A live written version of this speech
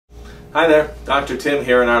Hi there, Dr. Tim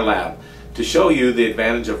here in our lab to show you the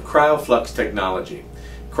advantage of Cryoflux technology.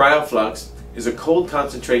 Cryoflux is a cold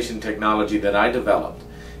concentration technology that I developed.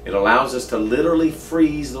 It allows us to literally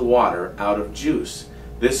freeze the water out of juice.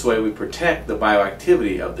 This way we protect the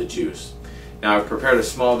bioactivity of the juice. Now I've prepared a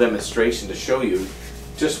small demonstration to show you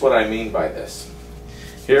just what I mean by this.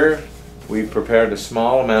 Here we've prepared a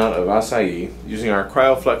small amount of acai using our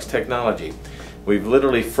Cryoflux technology. We've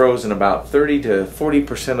literally frozen about 30 to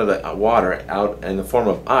 40% of the water out in the form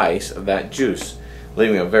of ice of that juice,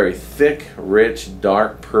 leaving a very thick, rich,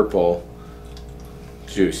 dark purple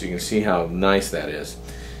juice. You can see how nice that is.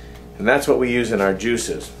 And that's what we use in our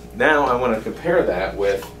juices. Now I want to compare that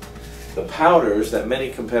with the powders that many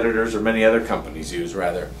competitors, or many other companies use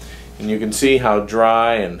rather. And you can see how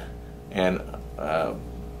dry and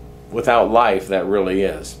without life that really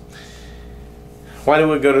is. Why do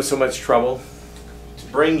we go to so much trouble?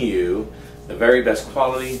 Bring you the very best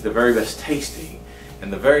quality, the very best tasting,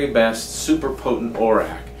 and the very best super potent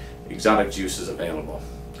ORAC exotic juices available.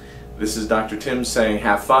 This is Dr. Tim saying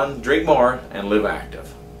have fun, drink more, and live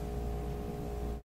active.